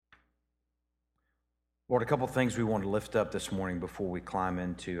Lord, a couple of things we want to lift up this morning before we climb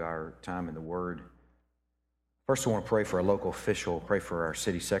into our time in the Word. First, I want to pray for a local official, pray for our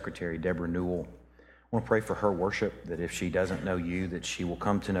city secretary, Deborah Newell. I want to pray for her worship, that if she doesn't know you, that she will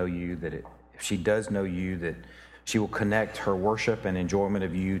come to know you, that if she does know you, that she will connect her worship and enjoyment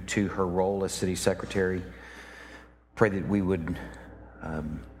of you to her role as city secretary. Pray that we would,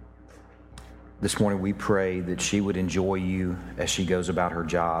 this morning we pray that she would enjoy you as she goes about her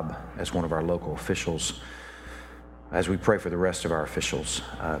job as one of our local officials, as we pray for the rest of our officials.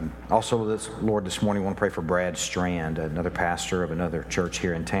 Also, Lord, this morning I want to pray for Brad Strand, another pastor of another church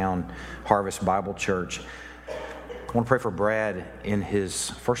here in town, Harvest Bible Church. I want to pray for Brad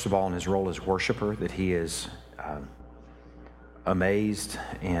first of all, in his role as worshiper, that he is amazed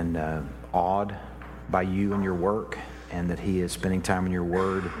and awed by you and your work, and that he is spending time in your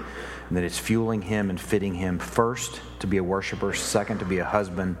word, and that it's fueling him and fitting him, first to be a worshiper, second to be a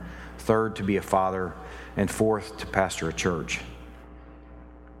husband, third to be a father, and fourth to pastor a church.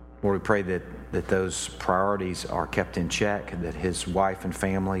 Lord, we pray that those priorities are kept in check, that his wife and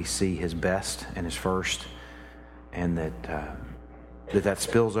family see his best and his first, and that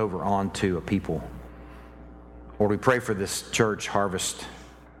spills over onto a people. Lord, we pray for this church, Harvest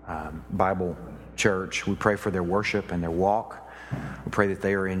Bible Church. We pray for their worship and their walk. We pray that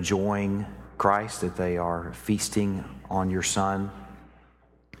they are enjoying Christ, that they are feasting on your Son,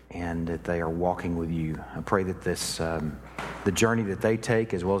 and that they are walking with you. I pray that the journey that they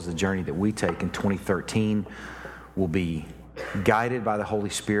take, as well as the journey that we take in 2013, will be guided by the Holy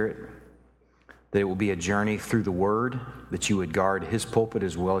Spirit, that it will be a journey through the Word, that you would guard his pulpit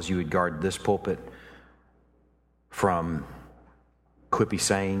as well as you would guard this pulpit from quippy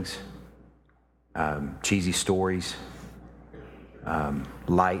sayings, cheesy stories,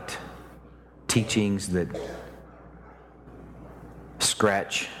 light teachings that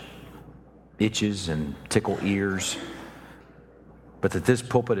scratch itches and tickle ears, but that this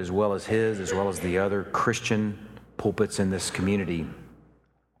pulpit, as well as his, as well as the other Christian pulpits in this community,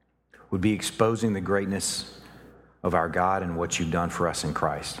 would be exposing the greatness of our God and what you've done for us in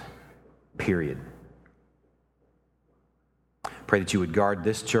Christ, period. Pray that you would guard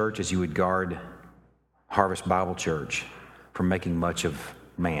this church as you would guard Harvest Bible Church from making much of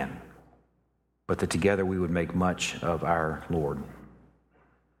man, but that together we would make much of our Lord.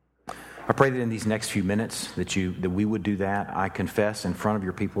 I pray that in these next few minutes that we would do that. I confess in front of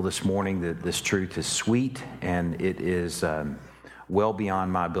your people this morning that this truth is sweet and it is well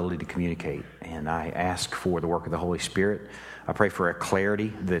beyond my ability to communicate. And I ask for the work of the Holy Spirit. I pray for a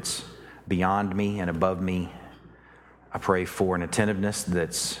clarity that's beyond me and above me. I pray for an attentiveness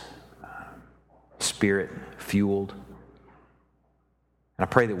that's Spirit-fueled. And I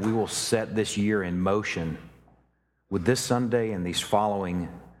pray that we will set this year in motion with this Sunday and these following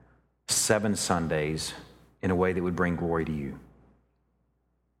 7 Sundays in a way that would bring glory to you.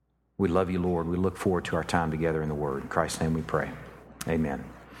 We love you, Lord. We look forward to our time together in the Word. In Christ's name we pray. Amen.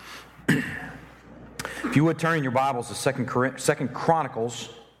 If you would turn in your Bibles to 2 Chronicles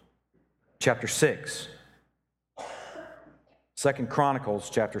chapter 6. 2 Chronicles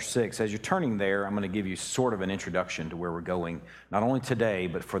chapter 6. As you're turning there, I'm going to give you sort of an introduction to where we're going, not only today,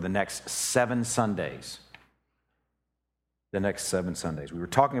 but for the next 7 Sundays. The next 7 Sundays. We were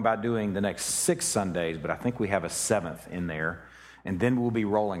talking about doing the next 6 Sundays, but I think we have a 7th in there, and then we'll be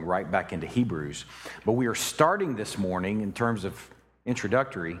rolling right back into Hebrews. But we are starting this morning in terms of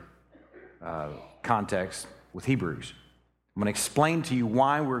introductory context with Hebrews. I'm going to explain to you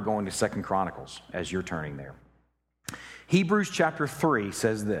why we're going to 2 Chronicles as you're turning there. Hebrews chapter 3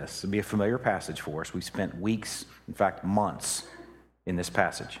 says this. It'll be a familiar passage for us. We spent weeks, in fact months, in this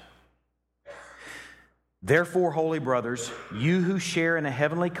passage. Therefore, holy brothers, you who share in a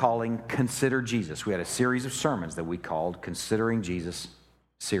heavenly calling, consider Jesus. We had a series of sermons that we called Considering Jesus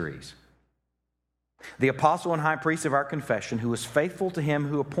series. The apostle and high priest of our confession, who was faithful to him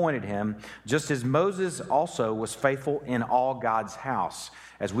who appointed him, just as Moses also was faithful in all God's house.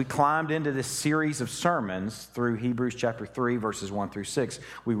 As we climbed into this series of sermons through Hebrews chapter 3, verses 1 through 6,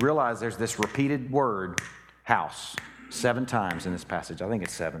 we realize there's this repeated word, house, 7 times in this passage. I think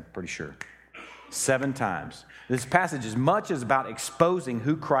it's 7, pretty sure. 7 times. This passage, as much as about exposing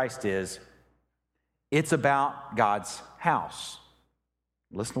who Christ is, it's about God's house.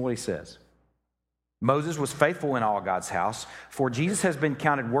 Listen to what he says. Moses was faithful in all God's house, for Jesus has been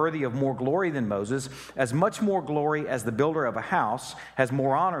counted worthy of more glory than Moses, as much more glory as the builder of a house has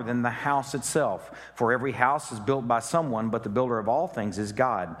more honor than the house itself. For every house is built by someone, but the builder of all things is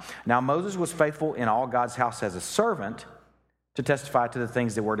God. Now Moses was faithful in all God's house as a servant to testify to the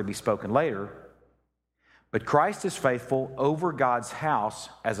things that were to be spoken later. But Christ is faithful over God's house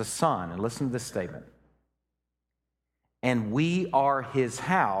as a son. And listen to this statement. and we are his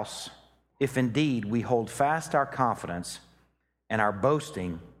house, if indeed we hold fast our confidence and our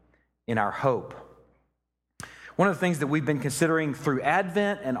boasting in our hope. One of the things that we've been considering through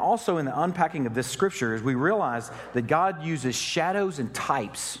Advent and also in the unpacking of this scripture is we realize that God uses shadows and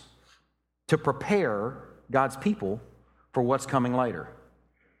types to prepare God's people for what's coming later.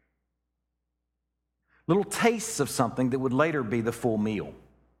 Little tastes of something that would later be the full meal.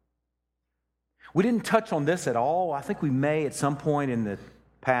 We didn't touch on this at all. I think we may at some point in the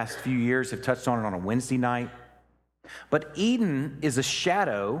past few years have touched on it on a Wednesday night. But Eden is a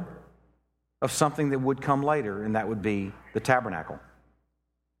shadow of something that would come later, and that would be the tabernacle.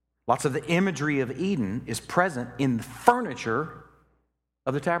 Lots of the imagery of Eden is present in the furniture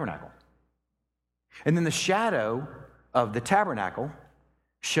of the tabernacle. And then the shadow of the tabernacle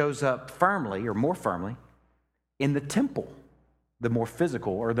shows up firmly, or more firmly, in the temple, the more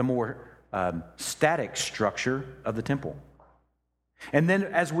physical or the more static structure of the temple. And then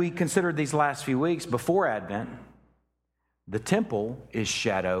as we considered these last few weeks before Advent, the temple is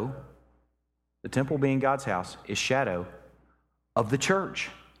shadow. The temple being God's house is shadow of the church.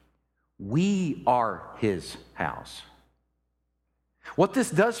 We are his house. What this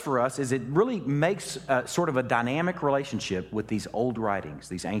does for us is it really makes sort of a dynamic relationship with these old writings,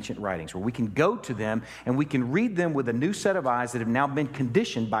 these ancient writings, where we can go to them and we can read them with a new set of eyes that have now been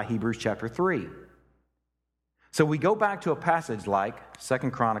conditioned by Hebrews chapter 3. So we go back to a passage like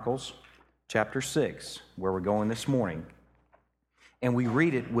 2 Chronicles chapter 6, where we're going this morning, and we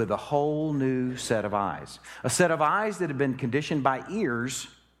read it with a whole new set of eyes. A set of eyes that have been conditioned by ears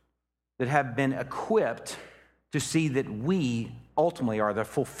that have been equipped to see that we ultimately are the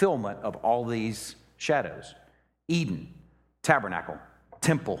fulfillment of all these shadows. Eden, tabernacle,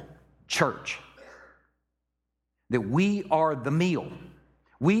 temple, church. That we are the meal.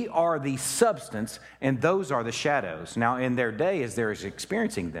 We are the substance, and those are the shadows. Now, in their day, as they're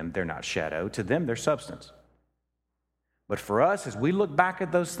experiencing them, they're not shadow. To them, they're substance. But for us, as we look back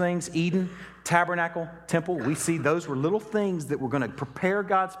at those things, Eden, tabernacle, temple, we see those were little things that were going to prepare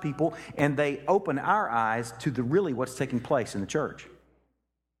God's people, and they open our eyes to really what's taking place in the church.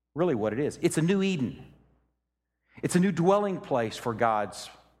 Really what it is. It's a new Eden. It's a new dwelling place for God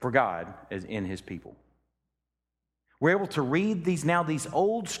as in his people. We're able to read these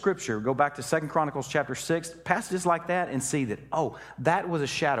old scripture, go back to 2 Chronicles chapter 6, passages like that, and see that, that was a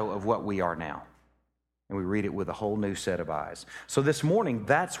shadow of what we are now. And we read it with a whole new set of eyes. So this morning,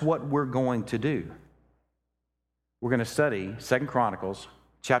 that's what we're going to do. We're going to study 2 Chronicles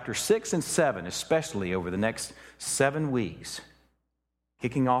chapter 6 and 7, especially over the next 7 weeks,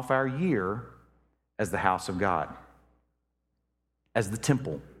 kicking off our year as the house of God, as the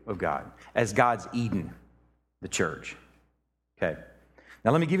temple of God, as God's Eden, the church. Okay.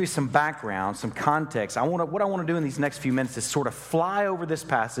 Now let me give you some background, some context. What I want to do in these next few minutes is sort of fly over this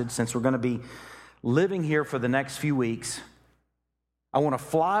passage, since we're going to be living here for the next few weeks. I want to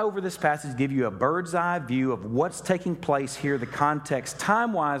fly over this passage, give you a bird's eye view of what's taking place here, the context.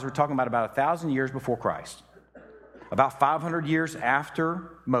 Time-wise, we're talking about 1,000 years before Christ, about 500 years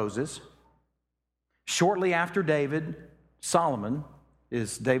after Moses. Shortly after David, Solomon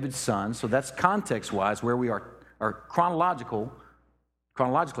is David's son, so that's context-wise where we are, or chronologically,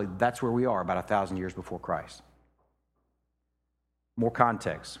 that's where we are, about 1,000 years before Christ. More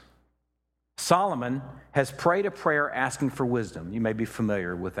context. Solomon has prayed a prayer asking for wisdom. You may be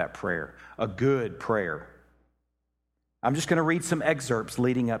familiar with that prayer, a good prayer. I'm just going to read some excerpts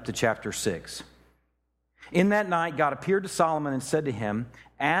leading up to chapter 6. In that night, God appeared to Solomon and said to him,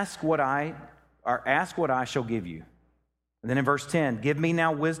 ask what I shall give you. And then in verse 10, give me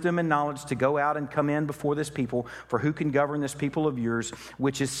now wisdom and knowledge to go out and come in before this people, for who can govern this people of yours,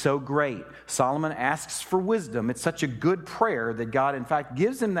 which is so great? Solomon asks for wisdom. It's such a good prayer that God, in fact,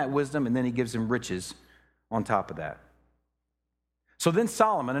 gives him that wisdom, and then he gives him riches on top of that. So then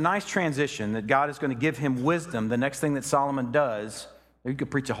Solomon, a nice transition, that God is going to give him wisdom. The next thing that Solomon does, you could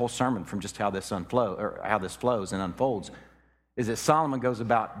preach a whole sermon from just how this flows and unfolds, is that Solomon goes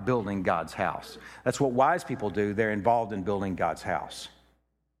about building God's house. That's what wise people do. They're involved in building God's house.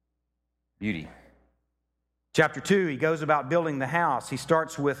 Beauty. Chapter 2, he goes about building the house. He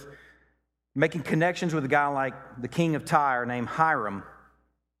starts with making connections with a guy like the king of Tyre named Hiram.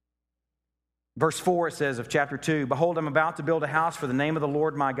 Verse 4, it says of chapter 2, behold, I'm about to build a house for the name of the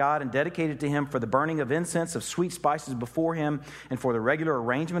Lord my God and dedicate it to him for the burning of incense of sweet spices before him and for the regular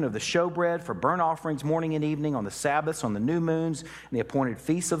arrangement of the showbread, for burnt offerings morning and evening, on the Sabbaths, on the new moons, and the appointed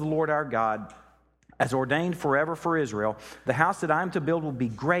feasts of the Lord our God, as ordained forever for Israel. The house that I am to build will be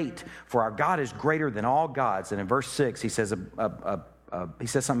great, for our God is greater than all gods. And in verse 6, he says a he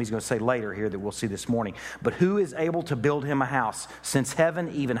says something he's going to say later here that we'll see this morning. But who is able to build him a house, since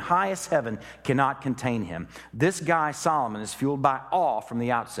heaven, even highest heaven, cannot contain him? This guy, Solomon, is fueled by awe from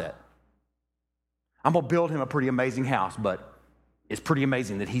the outset. I'm going to build him a pretty amazing house, but it's pretty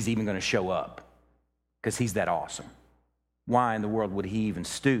amazing that he's even going to show up because he's that awesome. Why in the world would he even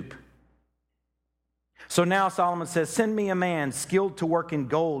stoop? So now Solomon says, send me a man skilled to work in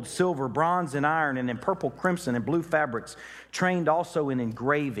gold, silver, bronze, and iron, and in purple, crimson, and blue fabrics, trained also in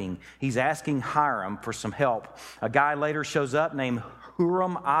engraving. He's asking Hiram for some help. A guy later shows up named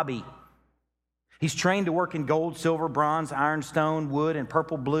Huram-Abi. He's trained to work in gold, silver, bronze, iron, stone, wood, and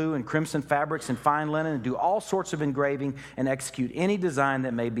purple, blue, and crimson fabrics, and fine linen, and do all sorts of engraving and execute any design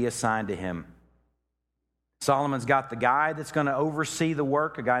that may be assigned to him. Solomon's got the guy that's going to oversee the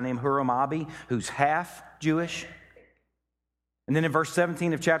work, a guy named Huram-Abi, who's half Jewish. And then in verse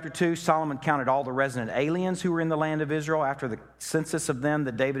 17 of chapter 2, Solomon counted all the resident aliens who were in the land of Israel after the census of them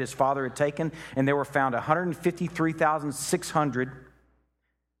that David his father had taken, and there were found 153,600.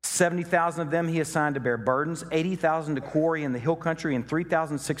 70,000 of them he assigned to bear burdens, 80,000 to quarry in the hill country, and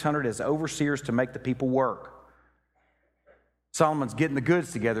 3,600 as overseers to make the people work. Solomon's getting the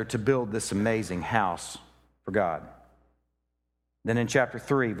goods together to build this amazing house for God. Then in chapter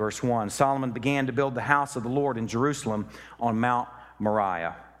 3, verse 1, Solomon began to build the house of the Lord in Jerusalem on Mount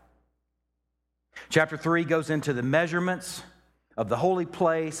Moriah. Chapter 3 goes into the measurements of the holy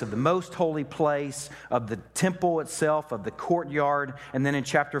place, of the most holy place, of the temple itself, of the courtyard. And then in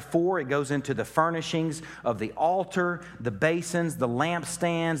chapter 4, it goes into the furnishings of the altar, the basins, the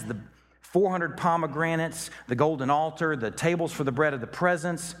lampstands, the 400 pomegranates, the golden altar, the tables for the bread of the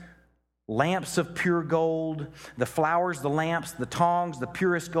presence, lamps of pure gold, the flowers, the lamps, the tongs, the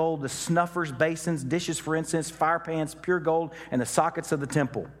purest gold, the snuffers, basins, dishes for incense, fire pans, pure gold, and the sockets of the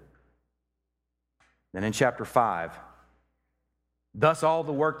temple. Then in chapter 5, thus all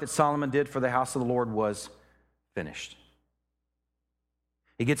the work that Solomon did for the house of the Lord was finished.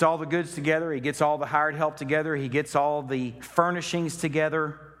 He gets all the goods together. He gets all the hired help together. He gets all the furnishings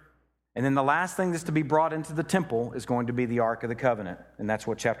together. And then the last thing that's to be brought into the temple is going to be the Ark of the Covenant. And that's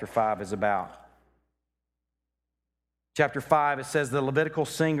what chapter 5 is about. Chapter 5, it says the Levitical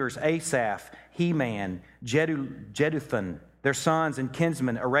singers, Asaph, Heman, Jeduthun, their sons and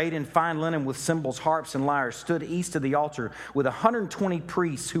kinsmen, arrayed in fine linen with cymbals, harps, and lyres, stood east of the altar with 120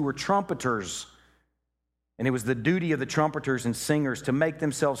 priests who were trumpeters. And it was the duty of the trumpeters and singers to make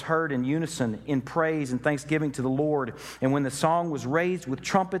themselves heard in unison in praise and thanksgiving to the Lord. And when the song was raised with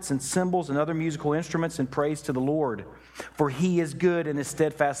trumpets and cymbals and other musical instruments in praise to the Lord, for he is good and his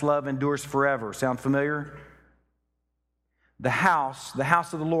steadfast love endures forever. Sound familiar? The house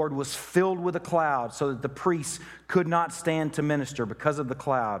of the Lord was filled with a cloud so that the priests could not stand to minister because of the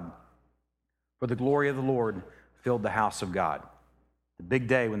cloud. For the glory of the Lord filled the house of God. The big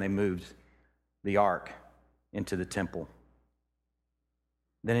day when they moved the ark into the temple.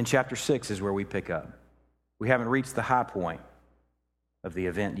 Then in chapter 6 is where we pick up. We haven't reached the high point of the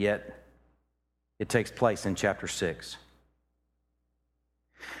event yet. It takes place in chapter 6.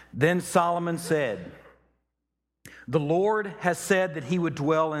 Then Solomon said, the Lord has said that he would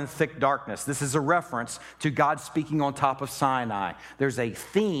dwell in thick darkness. This is a reference to God speaking on top of Sinai. There's a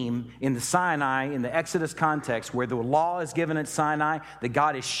theme in the Sinai, in the Exodus context, where the law is given at Sinai, that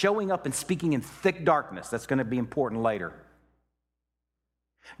God is showing up and speaking in thick darkness. That's going to be important later.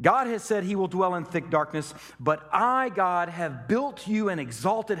 God has said he will dwell in thick darkness, but I, God, have built you an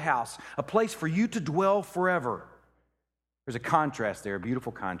exalted house, a place for you to dwell forever. There's a contrast there, a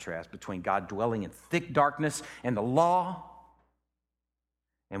beautiful contrast between God dwelling in thick darkness and the law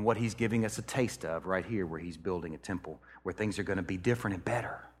and what he's giving us a taste of right here where he's building a temple where things are going to be different and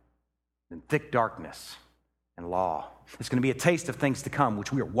better than thick darkness and law. It's going to be a taste of things to come,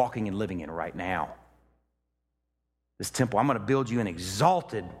 which we are walking and living in right now. This temple, I'm going to build you an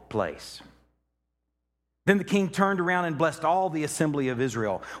exalted place. Then the king turned around and blessed all the assembly of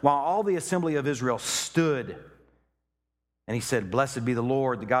Israel, while all the assembly of Israel stood. And he said, blessed be the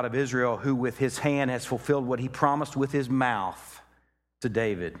Lord, the God of Israel, who with his hand has fulfilled what he promised with his mouth to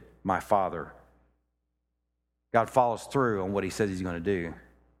David, my father. God follows through on what he says he's going to do,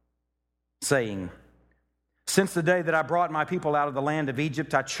 saying, since the day that I brought my people out of the land of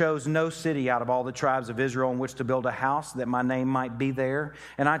Egypt, I chose no city out of all the tribes of Israel in which to build a house that my name might be there.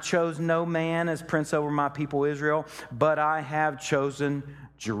 And I chose no man as prince over my people Israel, but I have chosen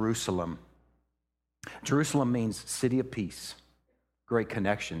Jerusalem. Jerusalem means city of peace. Great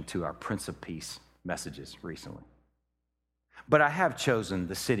connection to our Prince of Peace messages recently. But I have chosen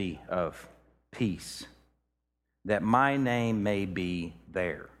the city of peace, that my name may be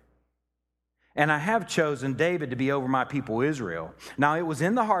there. And I have chosen David to be over my people Israel. Now it was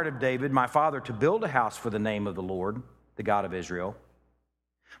in the heart of David, my father, to build a house for the name of the Lord, the God of Israel.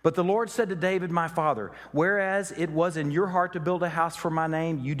 But the Lord said to David, my father, whereas it was in your heart to build a house for my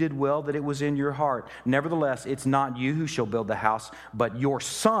name, you did well that it was in your heart. Nevertheless, it's not you who shall build the house, but your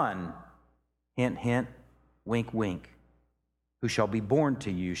son, hint, hint, wink, wink, who shall be born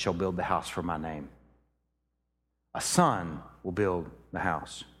to you shall build the house for my name. A son will build the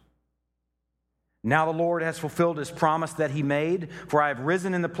house. Now the Lord has fulfilled his promise that he made, for I have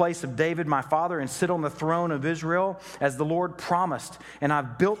risen in the place of David my father and sit on the throne of Israel as the Lord promised. And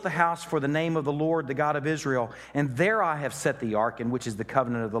I've built the house for the name of the Lord, the God of Israel. And there I have set the ark, in which is the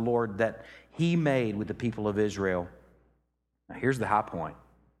covenant of the Lord that he made with the people of Israel. Now here's the high point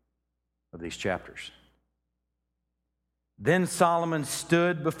of these chapters. Then Solomon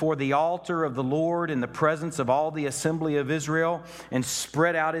stood before the altar of the Lord in the presence of all the assembly of Israel and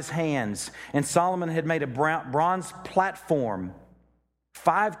spread out his hands. And Solomon had made a bronze platform,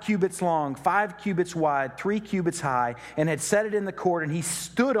 5 cubits long, 5 cubits wide, 3 cubits high, and had set it in the court, and he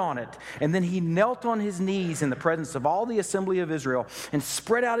stood on it. And then he knelt on his knees in the presence of all the assembly of Israel and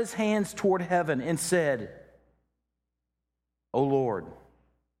spread out his hands toward heaven and said, O Lord,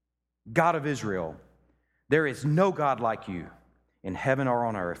 God of Israel, there is no God like you in heaven or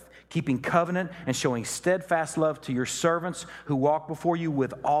on earth, keeping covenant and showing steadfast love to your servants who walk before you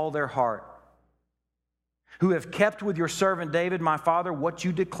with all their heart, who have kept with your servant David, my father, what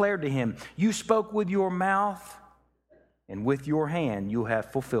you declared to him. You spoke with your mouth, and with your hand you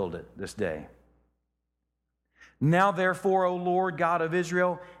have fulfilled it this day. Now therefore, O Lord God of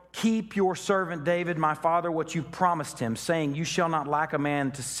Israel, keep your servant David, my father, what you've promised him, saying, you shall not lack a man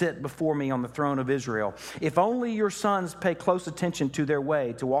to sit before me on the throne of Israel. If only your sons pay close attention to their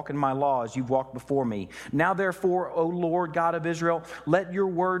way, to walk in my laws, you've walked before me. Now therefore, O Lord God of Israel, let your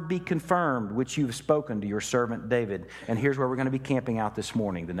word be confirmed, which you've spoken to your servant David. And here's where we're going to be camping out this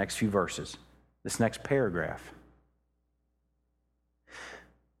morning, the next few verses, this next paragraph.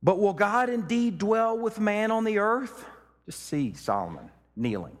 But will God indeed dwell with man on the earth? Just see Solomon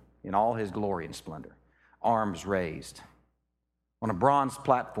kneeling in all his glory and splendor, arms raised, on a bronze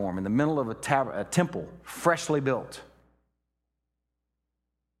platform in the middle of a temple freshly built.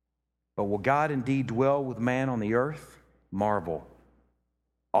 But will God indeed dwell with man on the earth? Marvel,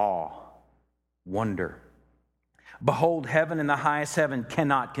 awe, wonder. Behold, heaven and the highest heaven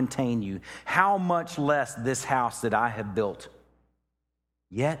cannot contain you. How much less this house that I have built?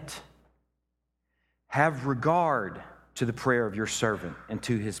 Yet have regard to the prayer of your servant and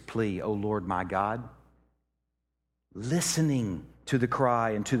to his plea, O Lord my God, listening to the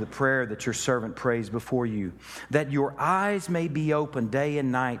cry and to the prayer that your servant prays before you, that your eyes may be open day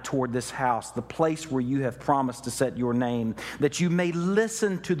and night toward this house, the place where you have promised to set your name, that you may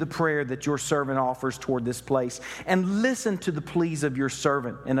listen to the prayer that your servant offers toward this place, and listen to the pleas of your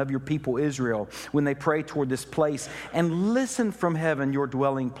servant and of your people Israel when they pray toward this place, and listen from heaven, your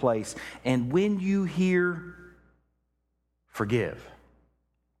dwelling place, and when you hear, forgive.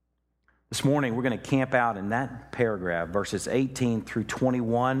 This morning, we're going to camp out in that paragraph, verses 18 through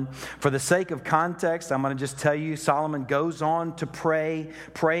 21. For the sake of context, I'm going to just tell you, Solomon goes on to pray,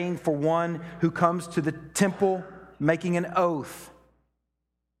 praying for one who comes to the temple, making an oath.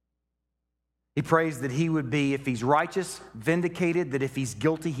 He prays that he would be, if he's righteous, vindicated, that if he's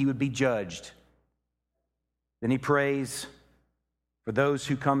guilty, he would be judged. Then he prays for those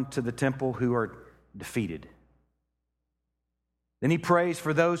who come to the temple who are defeated. Then he prays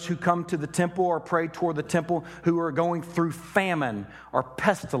for those who come to the temple or pray toward the temple who are going through famine or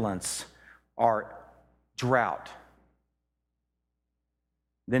pestilence or drought.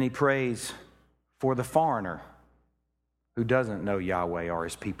 Then he prays for the foreigner who doesn't know Yahweh or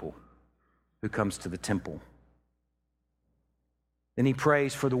his people, who comes to the temple. Then he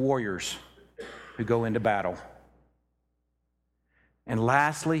prays for the warriors who go into battle. And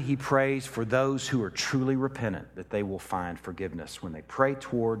lastly, he prays for those who are truly repentant, that they will find forgiveness when they pray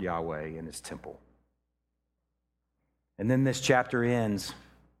toward Yahweh in his temple. And then this chapter ends,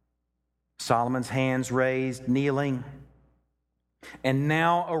 Solomon's hands raised, kneeling. And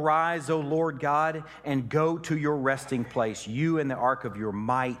now arise, O Lord God, and go to your resting place, you and the ark of your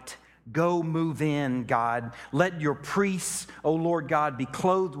might. Go move in, God. Let your priests, O Lord God, be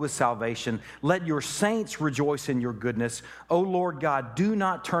clothed with salvation. Let your saints rejoice in your goodness. O Lord God, do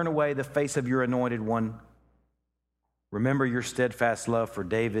not turn away the face of your anointed one. Remember your steadfast love for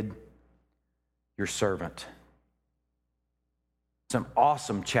David, your servant. It's an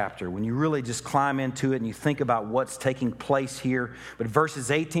awesome chapter when you really just climb into it and you think about what's taking place here. But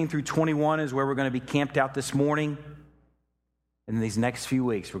verses 18 through 21 is where we're going to be camped out this morning. in these next few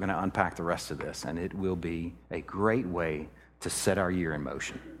weeks, we're going to unpack the rest of this, and it will be a great way to set our year in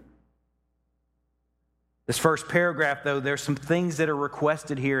motion. This first paragraph, though, there's some things that are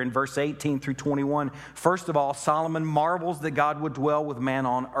requested here in verse 18 through 21. First of all, Solomon marvels that God would dwell with man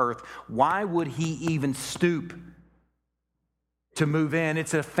on earth. Why would he even stoop to move in?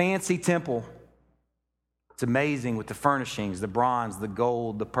 It's a fancy temple. It's amazing with the furnishings, the bronze, the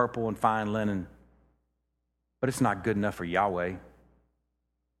gold, the purple and fine linen. But it's not good enough for Yahweh.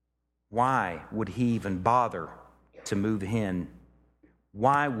 Why would he even bother to move in?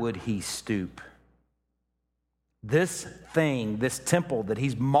 Why would he stoop? This thing, this temple that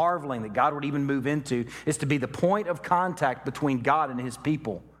he's marveling that God would even move into, is to be the point of contact between God and his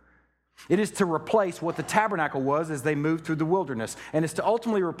people. It is to replace what the tabernacle was as they moved through the wilderness. And it's to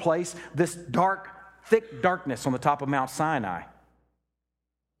ultimately replace this dark, thick darkness on the top of Mount Sinai.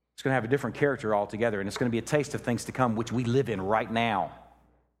 It's going to have a different character altogether, and it's going to be a taste of things to come, which we live in right now.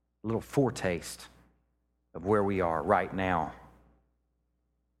 A little foretaste of where we are right now.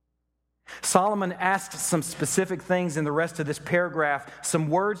 Solomon asks some specific things in the rest of this paragraph, some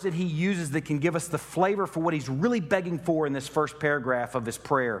words that he uses that can give us the flavor for what he's really begging for in this first paragraph of his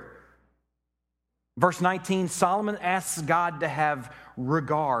prayer. Verse 19, Solomon asks God to have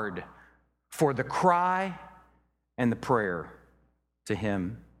regard for the cry and the prayer to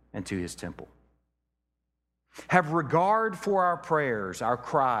him and to his temple. Have regard for our prayers, our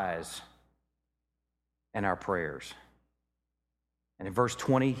cries, and our prayers. And in verse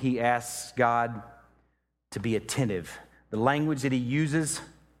 20, he asks God to be attentive. The language that he uses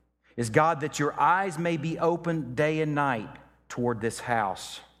is, God, that your eyes may be open day and night toward this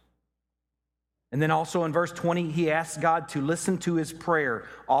house. And then also in verse 20, he asks God to listen to his prayer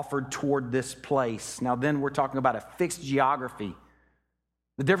offered toward this place. Now then we're talking about a fixed geography.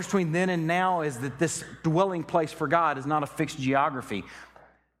 The difference between then and now is that this dwelling place for God is not a fixed geography.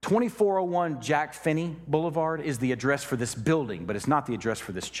 2401 Jack Finney Boulevard is the address for this building, but it's not the address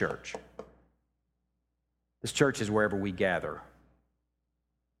for this church. This church is wherever we gather.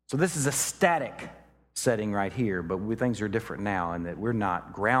 So this is a static setting right here, but things are different now in that we're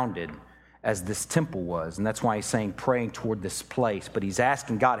not grounded as this temple was. And that's why he's saying praying toward this place. But he's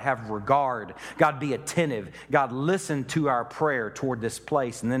asking God, have regard. God, be attentive. God, listen to our prayer toward this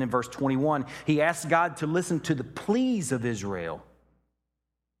place. And then in verse 21, he asks God to listen to the pleas of Israel.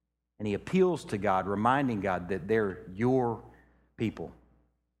 And he appeals to God, reminding God that they're your people.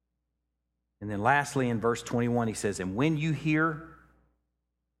 And then lastly, in verse 21, he says, and when you hear,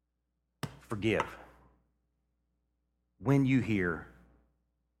 forgive. When you hear,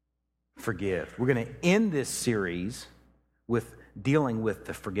 forgive. We're going to end this series with dealing with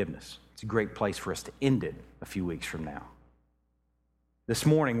the forgiveness. It's a great place for us to end it a few weeks from now. This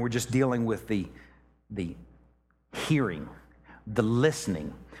morning, we're just dealing with the hearing, the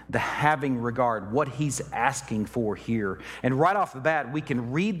listening, the having regard, what he's asking for here. And right off the bat, we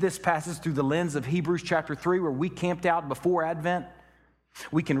can read this passage through the lens of Hebrews chapter 3, where we camped out before Advent.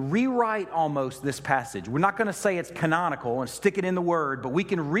 We can rewrite almost this passage. We're not going to say it's canonical and stick it in the Word, but we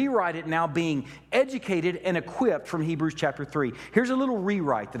can rewrite it now being educated and equipped from Hebrews chapter 3. Here's a little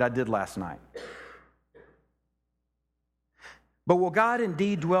rewrite that I did last night. But will God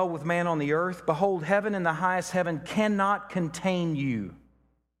indeed dwell with man on the earth? Behold, heaven and the highest heaven cannot contain you.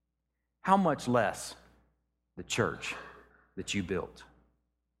 How much less the church that you built?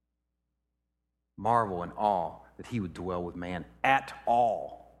 Marvel and awe that he would dwell with man at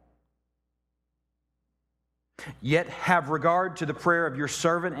all. Yet have regard to the prayer of your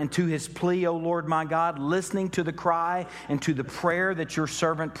servant and to his plea, O Lord my God, listening to the cry and to the prayer that your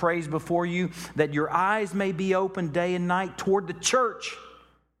servant prays before you, that your eyes may be open day and night toward the church,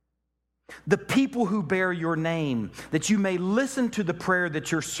 the people who bear your name, that you may listen to the prayer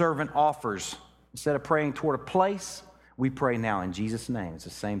that your servant offers. Instead of praying toward a place, we pray now in Jesus' name. It's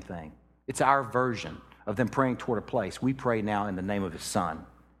the same thing. It's our version of them praying toward a place. We pray now in the name of his Son.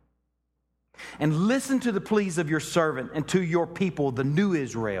 And listen to the pleas of your servant and to your people, the new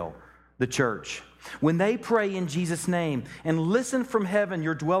Israel, the church, when they pray in Jesus' name, and listen from heaven,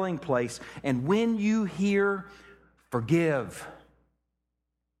 your dwelling place, and when you hear, forgive.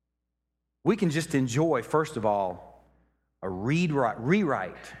 We can just enjoy, first of all, a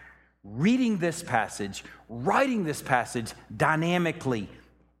rewrite, reading this passage, writing this passage dynamically,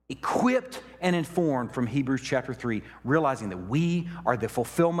 equipped and informed from Hebrews chapter 3, realizing that we are the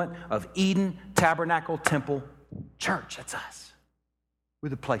fulfillment of Eden, tabernacle, temple, church. That's us. We're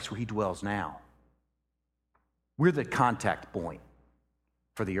the place where he dwells now. We're the contact point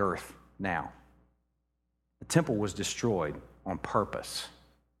for the earth now. The temple was destroyed on purpose,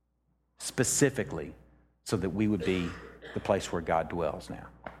 specifically so that we would be the place where God dwells now.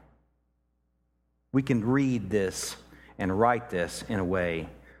 We can read this and write this in a way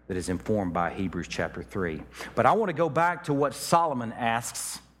that is informed by Hebrews chapter 3. But I want to go back to what Solomon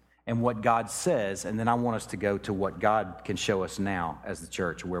asks and what God says, and then I want us to go to what God can show us now as the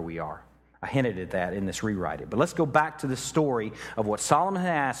church, where we are. I hinted at that in this rewrite it. But let's go back to the story of what Solomon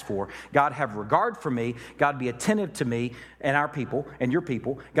had asked for. God, have regard for me. God, be attentive to me and our people and your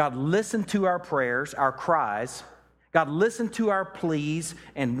people. God, listen to our prayers, our cries. God, listen to our pleas,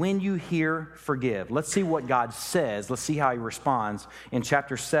 and when you hear, forgive. Let's see what God says. Let's see how he responds in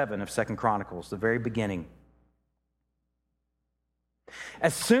chapter 7 of 2 Chronicles, the very beginning.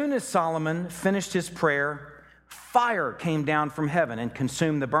 As soon as Solomon finished his prayer, fire came down from heaven and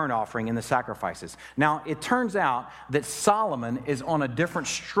consumed the burnt offering and the sacrifices. Now, it turns out that Solomon is on a different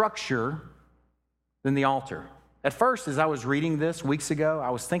structure than the altar. At first, as I was reading this weeks ago, I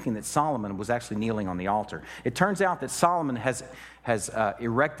was thinking that Solomon was actually kneeling on the altar. It turns out that Solomon has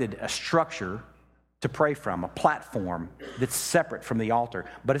erected a structure to pray from, a platform that's separate from the altar,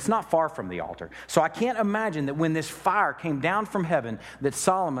 but it's not far from the altar. So I can't imagine that when this fire came down from heaven that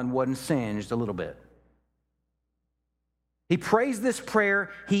Solomon wasn't singed a little bit. He prays this prayer.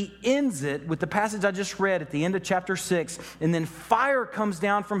 He ends it with the passage I just read at the end of chapter 6, and then fire comes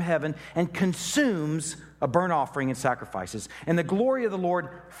down from heaven and consumes a burnt offering and sacrifices. And the glory of the Lord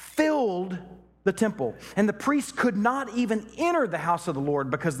filled the temple. And the priests could not even enter the house of the Lord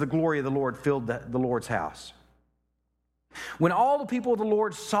because the glory of the Lord filled the Lord's house. When all the people of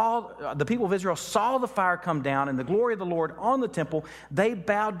the people of Israel saw the fire come down and the glory of the Lord on the temple, they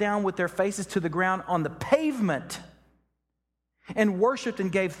bowed down with their faces to the ground on the pavement and worshiped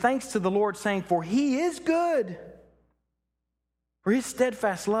and gave thanks to the Lord, saying, for he is good, for his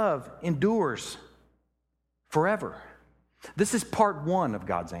steadfast love endures forever. This is part one of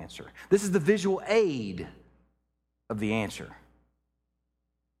God's answer. This is the visual aid of the answer.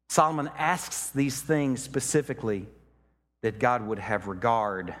 Solomon asks these things specifically that God would have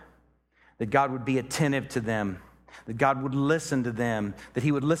regard, that God would be attentive to them, that God would listen to them, that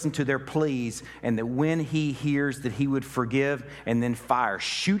he would listen to their pleas, and that when he hears that he would forgive, and then fire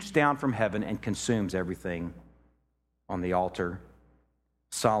shoots down from heaven and consumes everything on the altar.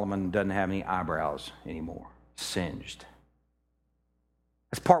 Solomon doesn't have any eyebrows anymore, singed.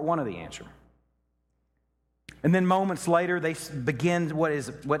 That's part one of the answer. And then moments later, they begin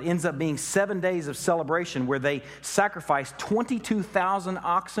what ends up being 7 days of celebration where they sacrifice 22,000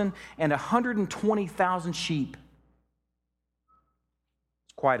 oxen and 120,000 sheep.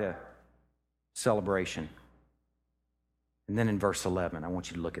 It's quite a celebration. And then in verse 11, I want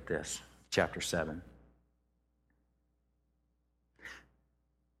you to look at this, chapter 7.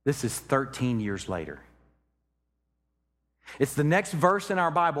 This is 13 years later. It's the next verse in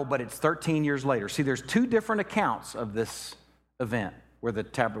our Bible, but it's 13 years later. See, there's two different accounts of this event where the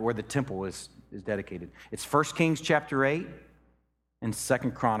temple is dedicated. It's 1 Kings chapter 8 and 2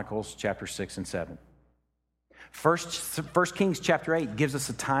 Chronicles chapter 6 and 7. 1 Kings chapter 8 gives us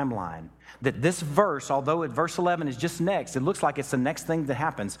a timeline that this verse, although at verse 11 is just next, it looks like it's the next thing that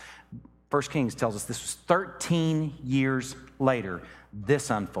happens. 1 Kings tells us this was 13 years later. This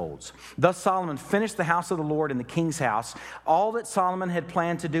unfolds. Thus Solomon finished the house of the Lord and the king's house. All that Solomon had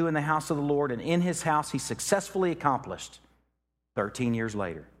planned to do in the house of the Lord and in his house he successfully accomplished 13 years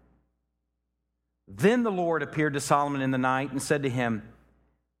later. Then the Lord appeared to Solomon in the night and said to him,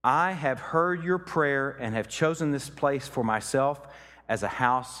 I have heard your prayer and have chosen this place for myself as a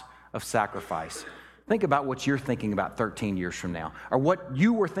house of sacrifice. Think about what you're thinking about 13 years from now, or what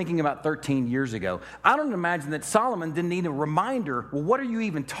you were thinking about 13 years ago. I don't imagine that Solomon didn't need a reminder, well, what are you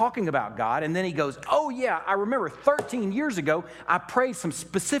even talking about, God? And then he goes, oh yeah, I remember 13 years ago, I prayed some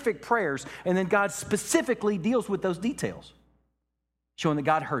specific prayers, and then God specifically deals with those details, showing that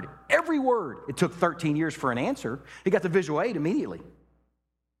God heard every word. It took 13 years for an answer. He got the visual aid immediately.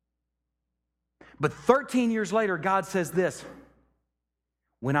 But 13 years later, God says this,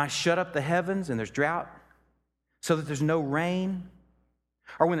 when I shut up the heavens and there's drought so that there's no rain,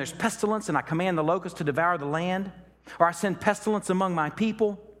 or when there's pestilence and I command the locusts to devour the land, or I send pestilence among my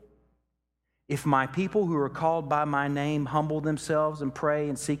people, if my people who are called by my name humble themselves and pray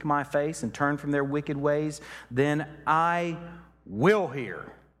and seek my face and turn from their wicked ways, then I will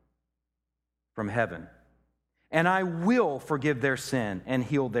hear from heaven, and I will forgive their sin and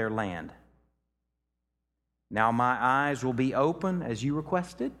heal their land. Now my eyes will be open as you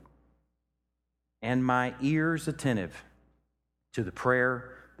requested, and my ears attentive to the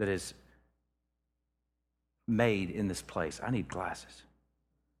prayer that is made in this place. I need glasses.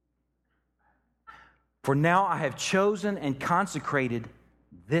 For now I have chosen and consecrated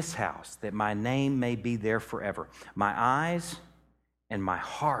this house, that my name may be there forever. My eyes and my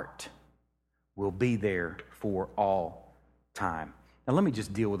heart will be there for all time. Now, let me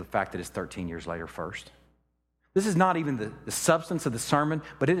just deal with the fact that it's 13 years later first. This is not even the substance of the sermon,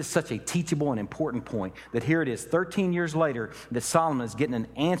 but it is such a teachable and important point that here it is, 13 years later, that Solomon is getting an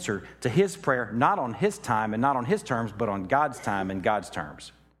answer to his prayer, not on his time and not on his terms, but on God's time and God's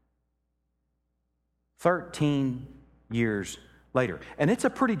terms. 13 years later. And it's a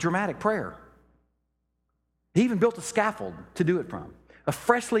pretty dramatic prayer. He even built a scaffold to do it from. A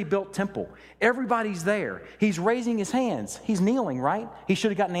freshly built temple. Everybody's there. He's raising his hands. He's kneeling, right? He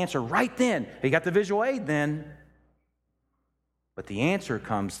should have gotten an answer right then. He got the visual aid then. But the answer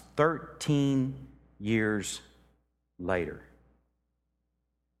comes 13 years later.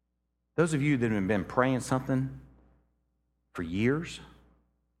 Those of you that have been praying something for years,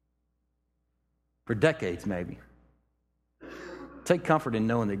 for decades maybe, take comfort in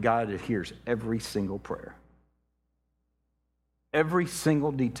knowing that God hears every single prayer, every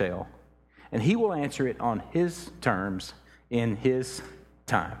single detail, and He will answer it on His terms in His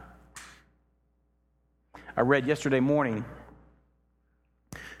time. I read yesterday morning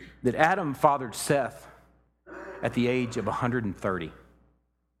that Adam fathered Seth at the age of 130.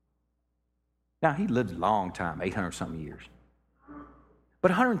 Now, he lived a long time, 800-something years.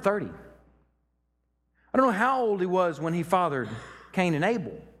 But 130. I don't know how old he was when he fathered Cain and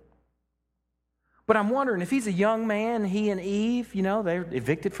Abel. But I'm wondering if he's a young man, he and Eve, they're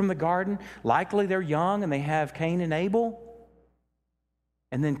evicted from the garden. Likely they're young and they have Cain and Abel.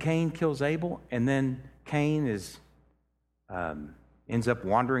 And then Cain kills Abel. And then Cain ends up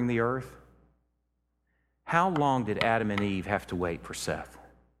wandering the earth. How long did Adam and Eve have to wait for Seth?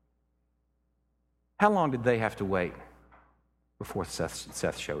 How long did they have to wait before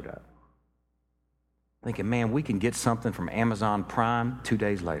Seth showed up? Thinking, man, we can get something from Amazon Prime 2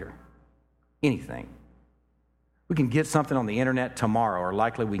 days later. Anything. We can get something on the internet tomorrow, or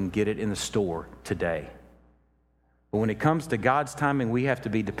likely we can get it in the store today. But when it comes to God's timing, we have to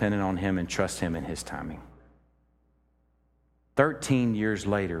be dependent on Him and trust Him in His timing. 13 years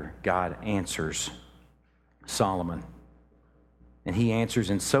later, God answers Solomon. And He answers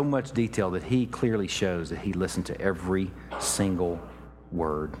in so much detail that He clearly shows that He listened to every single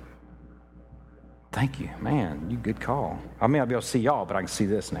word. Thank you. Man, you good call. I may not be able to see y'all, but I can see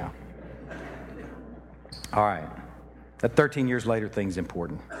this now. All right. That 13 years later thing's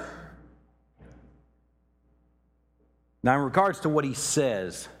important. Now, in regards to what he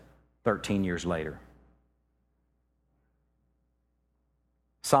says 13 years later,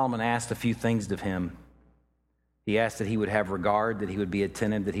 Solomon asked a few things of him. He asked that he would have regard, that he would be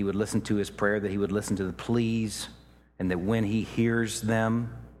attentive, that he would listen to his prayer, that he would listen to the pleas, and that when he hears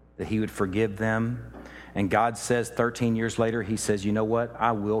them, that he would forgive them. And God says 13 years later, He says, you know what?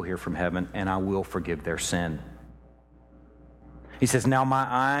 I will hear from heaven and I will forgive their sin. He says, now my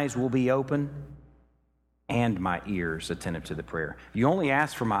eyes will be open and my ears attentive to the prayer. You only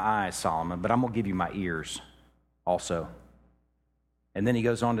asked for my eyes, Solomon, but I'm going to give you my ears also. And then he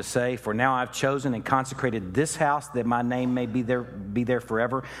goes on to say, for now I've chosen and consecrated this house that my name may be there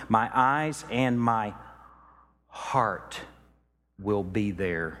forever. My eyes and my heart will be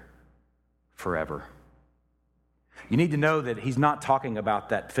there forever. You need to know that he's not talking about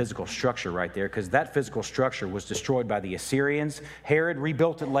that physical structure right there, because that physical structure was destroyed by the Assyrians. Herod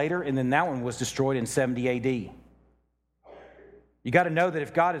rebuilt it later, and then that one was destroyed in 70 A.D. You got to know that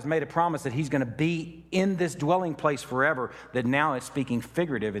if God has made a promise that He's going to be in this dwelling place forever, that now it's speaking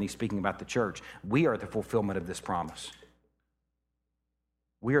figurative and He's speaking about the church. We are the fulfillment of this promise.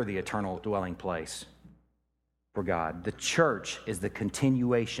 We are the eternal dwelling place for God. The church is the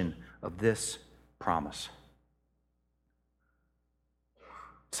continuation of this promise.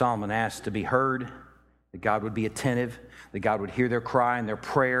 Solomon asked to be heard, that God would be attentive, that God would hear their cry and their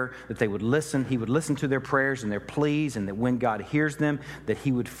prayer, that they would listen. He would listen to their prayers and their pleas, and that when God hears them, that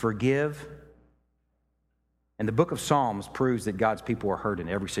He would forgive. And the book of Psalms proves that God's people are heard in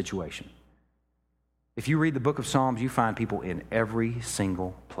every situation. If you read the book of Psalms, you find people in every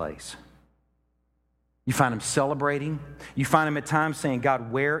single place. You find them celebrating. You find them at times saying,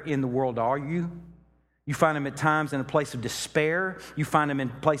 God, where in the world are you? You find them at times in a place of despair. You find them in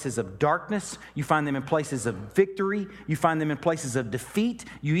places of darkness. You find them in places of victory. You find them in places of defeat.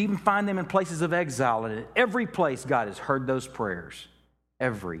 You even find them in places of exile. And in every place, God has heard those prayers.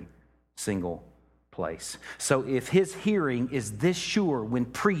 Every single place. So if His hearing is this sure when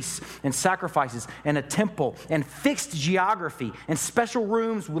priests and sacrifices and a temple and fixed geography and special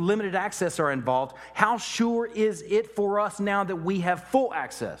rooms with limited access are involved, how sure is it for us now that we have full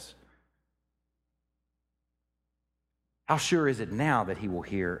access? how sure is it now that he will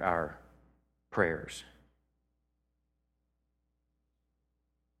hear our prayers?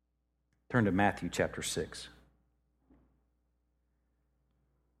 Turn to Matthew chapter 6.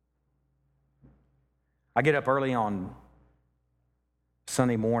 I get up early on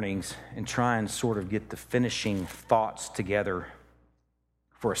Sunday mornings and try and sort of get the finishing thoughts together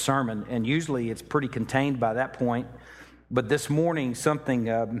for a sermon, and usually it's pretty contained by that point. But this morning, something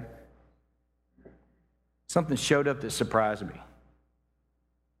showed up that surprised me.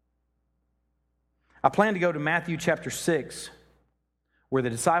 I plan to go to Matthew chapter 6, where the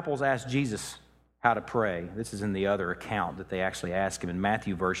disciples asked Jesus how to pray. This is in the other account that they actually ask him. In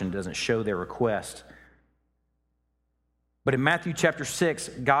Matthew version, it doesn't show their request. But in Matthew chapter 6,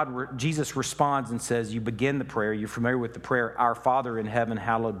 Jesus responds and says, you begin the prayer, you're familiar with the prayer, Our Father in heaven,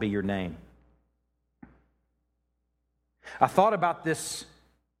 hallowed be your name. I thought about this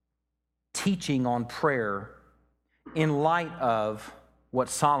teaching on prayer in light of what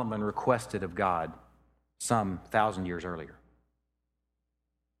Solomon requested of God some 1,000 years earlier.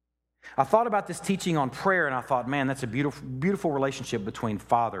 I thought about this teaching on prayer, and I thought, man, that's a beautiful, beautiful relationship between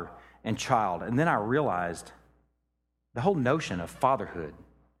father and child. And then I realized the whole notion of fatherhood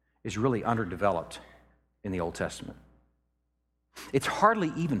is really underdeveloped in the Old Testament. It's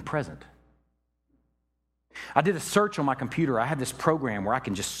hardly even present. I did a search on my computer. I have this program where I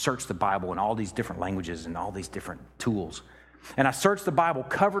can just search the Bible in all these different languages and all these different tools. And I searched the Bible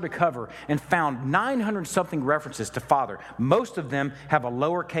cover to cover and found 900-something references to father. Most of them have a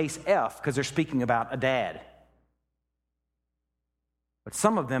lowercase f because they're speaking about a dad. But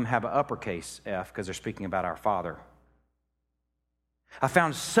some of them have an uppercase f because they're speaking about our Father. I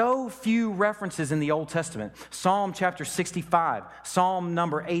found so few references in the Old Testament. Psalm chapter 65, Psalm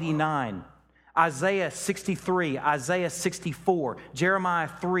number 89, Isaiah 63, Isaiah 64, Jeremiah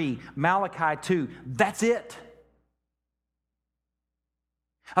 3, Malachi 2. That's it.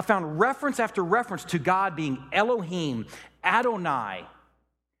 I found reference after reference to God being Elohim, Adonai,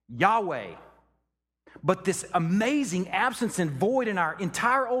 Yahweh. But this amazing absence and void in our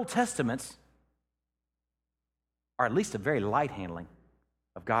entire Old Testaments, or at least a very light handling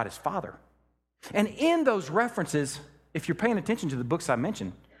of God as Father. And in those references, if you're paying attention to the books I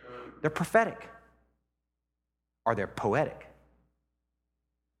mentioned, they're prophetic or they're poetic.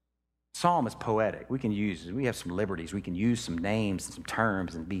 Psalm is poetic. We have some liberties. We can use some names and some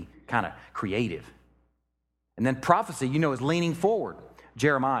terms and be kind of creative. And then prophecy, is leaning forward.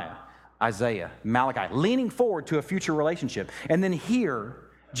 Jeremiah, Isaiah, Malachi, leaning forward to a future relationship. And then here,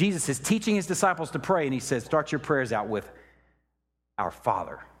 Jesus is teaching his disciples to pray, and he says, start your prayers out with Our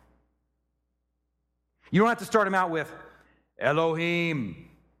Father. You don't have to start them out with Elohim,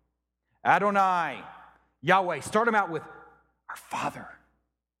 Adonai, Yahweh. Start them out with Our Father.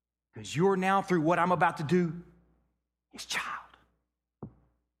 Because you're now, through what I'm about to do, his child.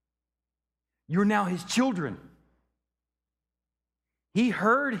 You're now his children. He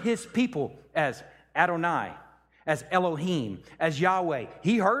heard his people as Adonai, as Elohim, as Yahweh.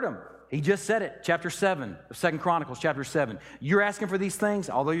 He heard them. He just said it, chapter 7 of 2 Chronicles, chapter 7. You're asking for these things,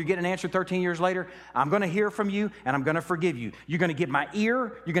 although you're getting an answer 13 years later. I'm going to hear from you, and I'm going to forgive you. You're going to get my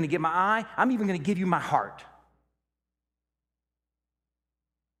ear. You're going to get my eye. I'm even going to give you my heart.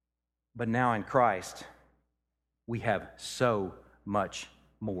 But now in Christ, we have so much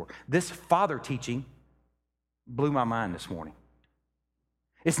more. This Father teaching blew my mind this morning.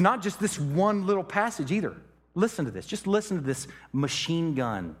 It's not just this one little passage either. Listen to this. Just listen to this machine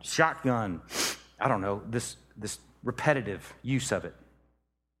gun, shotgun, this repetitive use of it.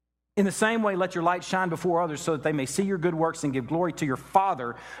 In the same way, let your light shine before others so that they may see your good works and give glory to your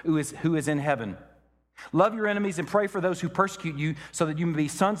Father who is in heaven. Love your enemies and pray for those who persecute you so that you may be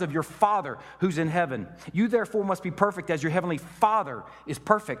sons of your Father who's in heaven. You therefore must be perfect as your heavenly Father is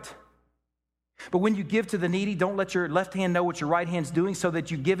perfect. But when you give to the needy, don't let your left hand know what your right hand's doing so that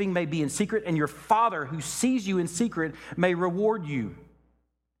your giving may be in secret and your Father who sees you in secret may reward you.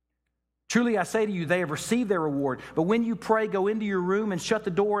 Truly I say to you, they have received their reward. But when you pray, go into your room and shut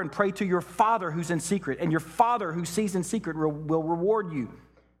the door and pray to your Father who's in secret. And your Father who sees in secret will reward you.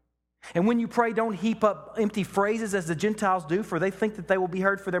 And when you pray, don't heap up empty phrases as the Gentiles do, for they think that they will be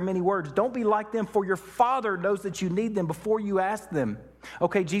heard for their many words. Don't be like them, for your Father knows that you need them before you ask them.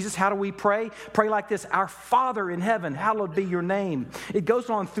 Okay, Jesus, how do we pray? Pray like this: Our Father in heaven, hallowed be your name. It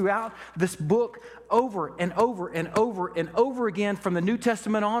goes on throughout this book over and over and over and over again from the New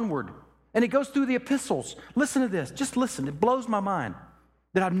Testament onward. And it goes through the epistles. Listen to this. Just listen. It blows my mind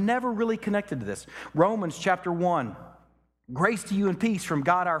that I've never really connected to this. Romans chapter 1. Grace to you and peace from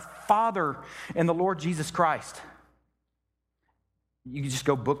God our Father and the Lord Jesus Christ. You can just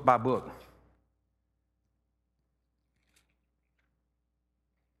go book by book.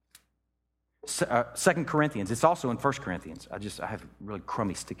 2 Corinthians. It's also in 1 Corinthians. I have really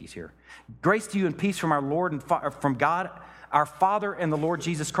crummy stickies here. Grace to you and peace from our Lord and from God, our Father and the Lord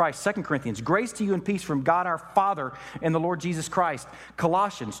Jesus Christ. 2 Corinthians. Grace to you and peace from God, our Father and the Lord Jesus Christ.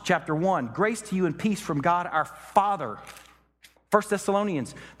 Colossians chapter 1. Grace to you and peace from God, our Father. 1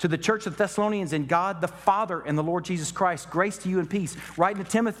 Thessalonians. To the church of Thessalonians in God, the Father and the Lord Jesus Christ. Grace to you and peace. Writing to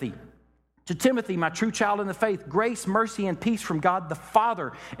Timothy. To Timothy, my true child in the faith, grace, mercy, and peace from God the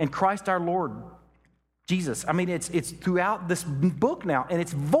Father and Christ our Lord Jesus. I mean, it's throughout this book now, and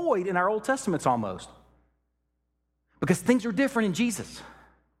it's void in our Old Testaments almost. Because things are different in Jesus.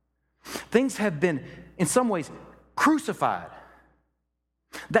 Things have been, in some ways, crucified.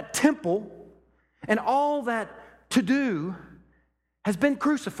 That temple and all that to do has been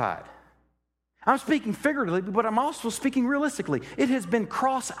crucified. I'm speaking figuratively, but I'm also speaking realistically. It has been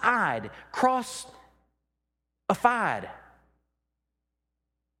cross-eyed, cross-ified.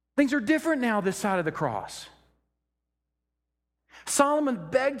 Things are different now this side of the cross. Solomon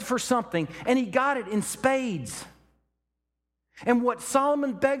begged for something, and he got it in spades. And what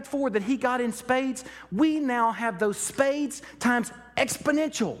Solomon begged for that he got in spades, we now have those spades times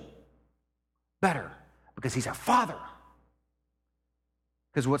exponential better because he's our Father.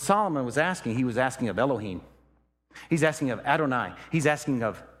 Because what Solomon was asking, he was asking of Elohim. He's asking of Adonai. He's asking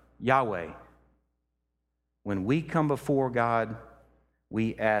of Yahweh. When we come before God,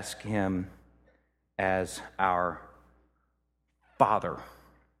 we ask him as our Father.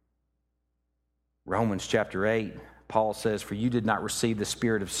 Romans chapter 8, Paul says, for you did not receive the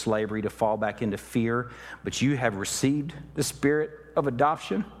spirit of slavery to fall back into fear, but you have received the spirit of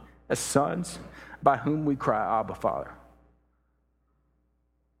adoption as sons, by whom we cry, Abba, Father.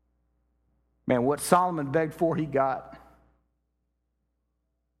 Man, what Solomon begged for, he got.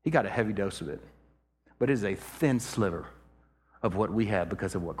 He got a heavy dose of it. But it is a thin sliver of what we have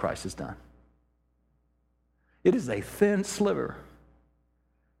because of what Christ has done. It is a thin sliver.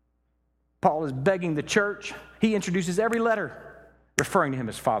 Paul is begging the church. He introduces every letter referring to him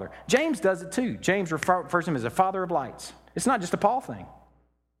as Father. James does it too. James refers to him as a Father of lights. It's not just a Paul thing.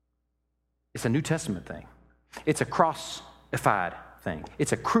 It's a New Testament thing. It's a crossified thing.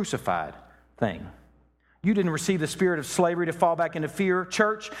 It's a crucified thing. You didn't receive the spirit of slavery to fall back into fear,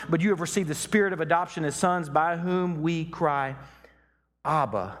 church, but you have received the spirit of adoption as sons, by whom we cry,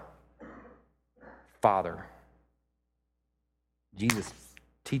 Abba, Father. Jesus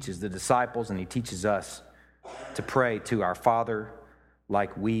teaches the disciples and he teaches us to pray to our Father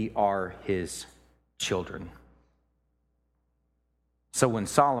like we are his children. So when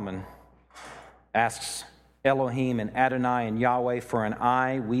Solomon asks Elohim and Adonai and Yahweh for an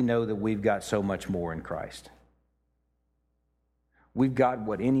eye, we know that we've got so much more in Christ. We've got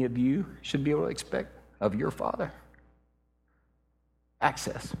what any of you should be able to expect of your Father.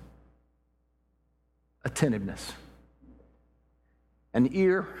 Access, attentiveness, an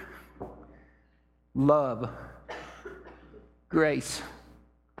ear, love, grace.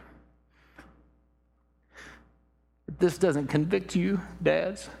 If this doesn't convict you,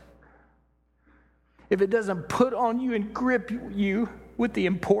 dads, if it doesn't put on you and grip you with the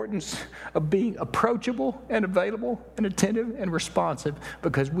importance of being approachable and available and attentive and responsive,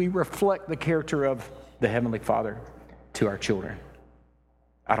 because we reflect the character of the Heavenly Father to our children,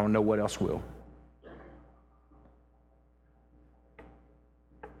 I don't know what else will.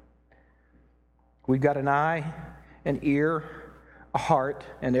 We've got an eye, an ear, a heart,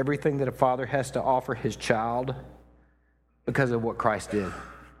 and everything that a father has to offer his child because of what Christ did.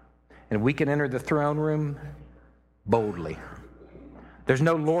 And we can enter the throne room boldly. There's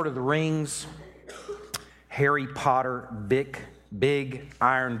no Lord of the Rings, Harry Potter, big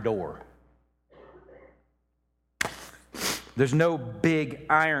iron door. There's no big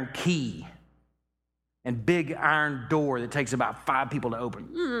iron key and big iron door that takes about 5 people to open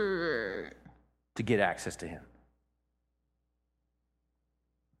to get access to him.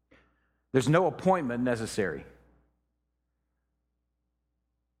 There's no appointment necessary.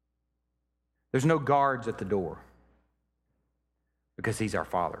 There's no guards at the door because he's our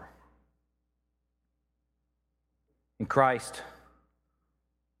Father. In Christ,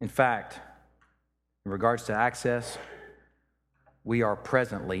 in fact, in regards to access, we are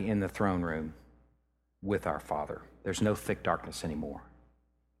presently in the throne room with our Father. There's no thick darkness anymore.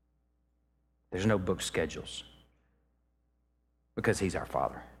 There's no book schedules because he's our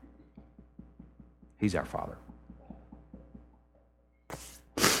Father. He's our Father.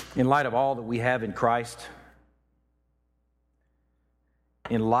 In light of all that we have in Christ,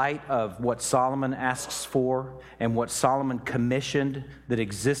 in light of what Solomon asks for and what Solomon commissioned that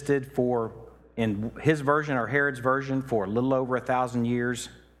existed for, in his version or Herod's version, for a little over 1,000 years,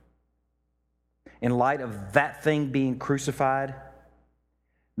 in light of that thing being crucified,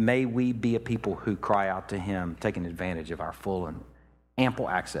 may we be a people who cry out to him, taking advantage of our full and ample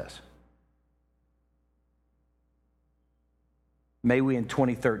access. May we in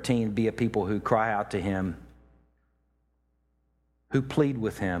 2013 be a people who cry out to him, who plead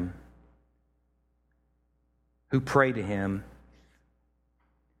with him, who pray to him,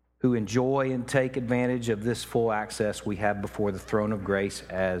 who enjoy and take advantage of this full access we have before the throne of grace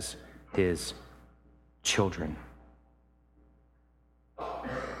as his children.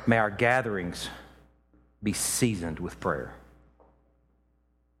 May our gatherings be seasoned with prayer.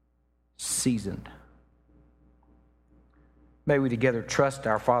 Seasoned. May we together trust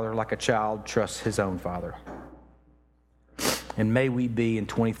our Father like a child trusts his own father. And may we be in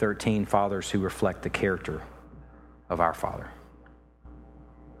 2013 fathers who reflect the character of our Father.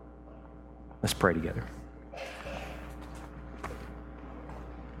 Let's pray together.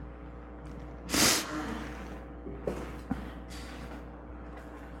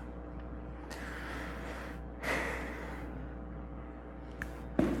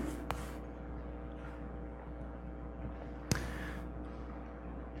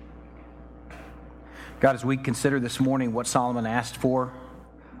 God, as we consider this morning what Solomon asked for,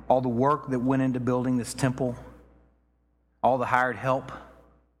 all the work that went into building this temple, all the hired help,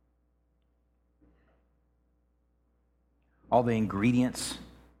 all the ingredients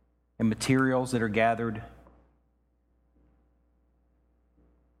and materials that are gathered,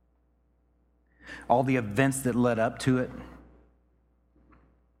 all the events that led up to it,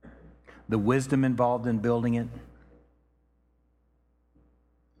 the wisdom involved in building it.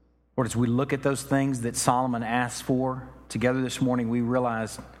 Lord, as we look at those things that Solomon asked for together this morning, we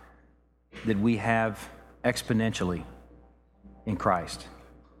realize that we have exponentially in Christ.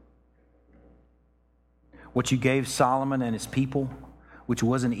 What you gave Solomon and his people, which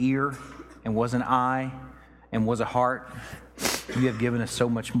was an ear and was an eye and was a heart, you have given us so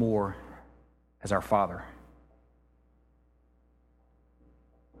much more as our Father.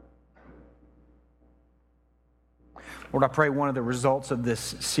 Lord, I pray one of the results of this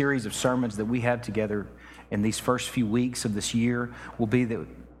series of sermons that we have together in these first few weeks of this year will be that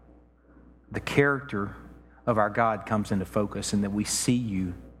the character of our God comes into focus and that we see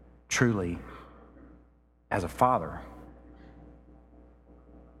you truly as a Father.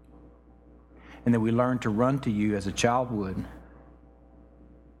 And that we learn to run to you as a child would.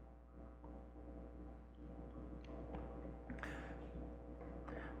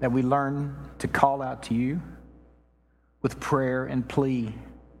 That we learn to call out to you with prayer and plea.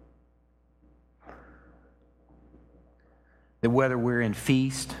 That whether we're in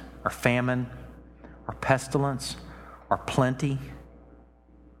feast or famine or pestilence or plenty,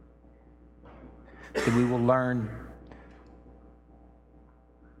 that we will learn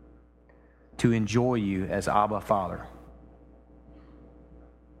to enjoy you as Abba Father.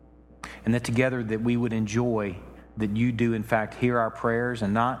 And that together that we would enjoy that you do in fact hear our prayers,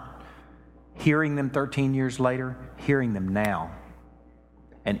 and not hearing them 13 years later, hearing them now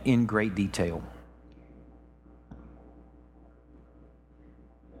and in great detail.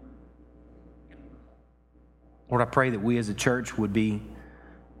 Lord, I pray that we as a church would be,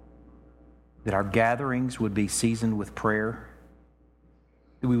 that our gatherings would be seasoned with prayer,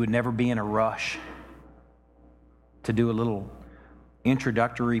 that we would never be in a rush to do a little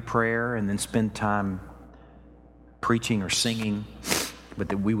introductory prayer and then spend time preaching or singing, but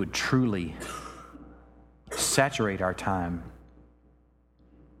that we would truly saturate our time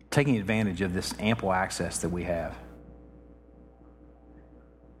taking advantage of this ample access that we have.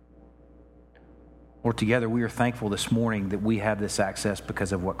 Lord, together we are thankful this morning that we have this access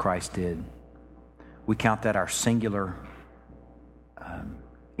because of what Christ did. We count that our singular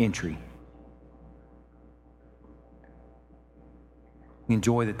entry. We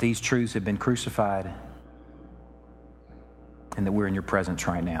enjoy that these truths have been crucified and that we're in your presence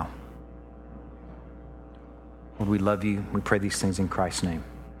right now. Lord, we love you. We pray these things in Christ's name.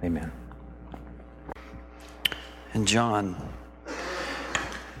 Amen. In John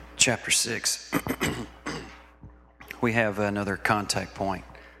chapter 6, we have another contact point.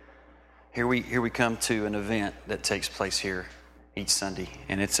 Here we come to an event that takes place here each Sunday,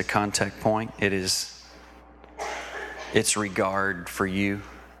 and it's a contact point. It's regard for you.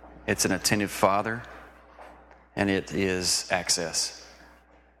 It's an attentive Father, and it is access.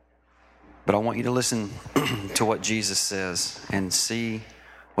 But I want you to listen to what Jesus says and see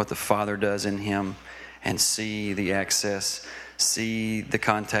what the Father does in him, and see the access, see the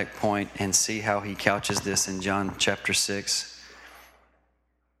contact point, and see how he couches this in John chapter 6.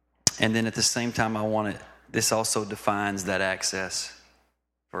 And then at the same time, this also defines that access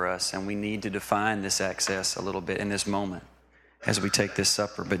for us, and we need to define this access a little bit in this moment as we take this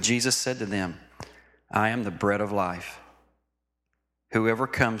supper. But Jesus said to them, I am the bread of life. Whoever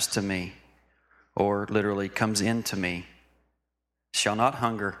comes to me, or literally comes into me, shall not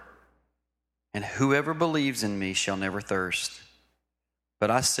hunger, and whoever believes in me shall never thirst.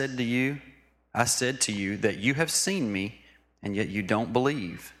 But I said to you that you have seen me, and yet you don't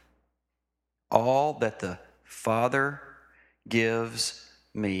believe. All that the Father gives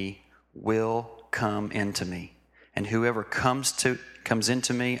me will come into me, and whoever comes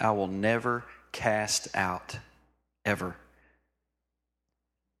into me, I will never cast out, ever.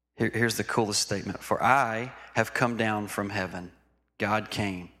 Here's the coolest statement. For I have come down from heaven. God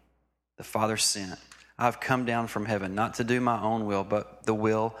came. The Father sent. I've come down from heaven, not to do my own will, but the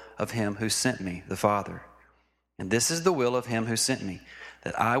will of him who sent me, the Father. And this is the will of him who sent me,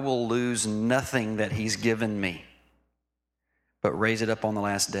 that I will lose nothing that he's given me, but raise it up on the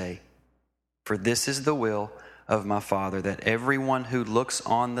last day. For this is the will of my Father, that everyone who looks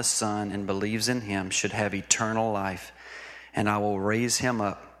on the Son and believes in him should have eternal life, and I will raise him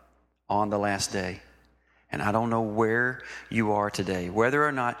up on the last day. And I don't know where you are today, whether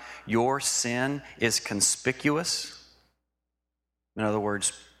or not your sin is conspicuous. In other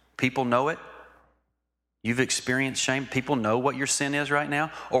words, people know it. You've experienced shame. People know what your sin is right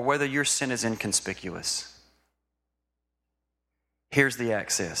now, or whether your sin is inconspicuous. Here's the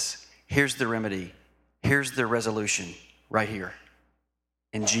access. Here's the remedy. Here's the resolution right here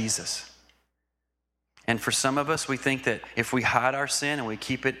in Jesus. And for some of us, we think that if we hide our sin and we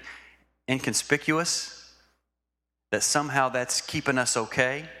keep it inconspicuous, that somehow that's keeping us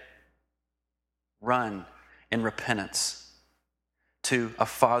okay. Run in repentance to a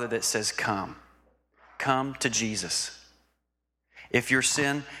Father that says, come. Come to Jesus. If your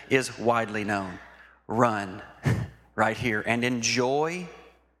sin is widely known, run right here and enjoy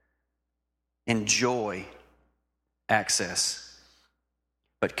access.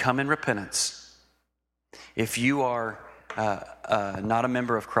 But come in repentance. If you are not a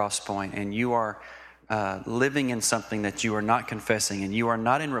member of Crosspoint and you are living in something that you are not confessing and you are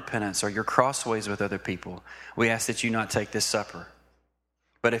not in repentance, or you're crossways with other people, we ask that you not take this supper.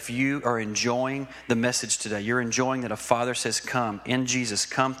 But if you are enjoying the message today, you're enjoying that a Father says, come in Jesus,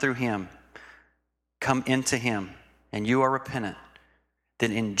 come through him, come into him, and you are repentant,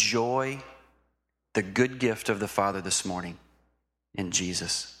 then enjoy the good gift of the Father this morning in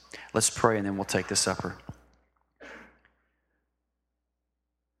Jesus. Let's pray and then we'll take the supper.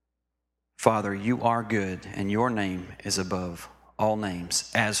 Father, you are good, and your name is above all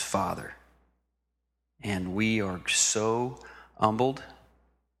names as Father. And we are so humbled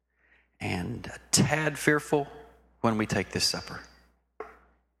and a tad fearful when we take this supper.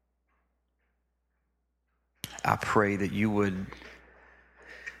 I pray that you would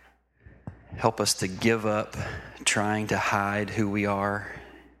help us to give up trying to hide who we are,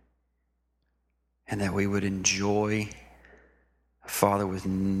 and that we would enjoy a Father with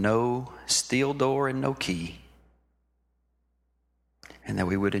no steel door and no key, and that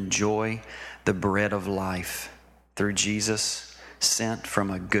we would enjoy the bread of life through Jesus, sent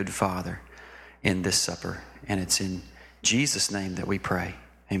from a good Father in this supper. And it's in Jesus' name that we pray.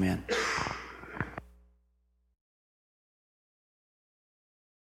 Amen.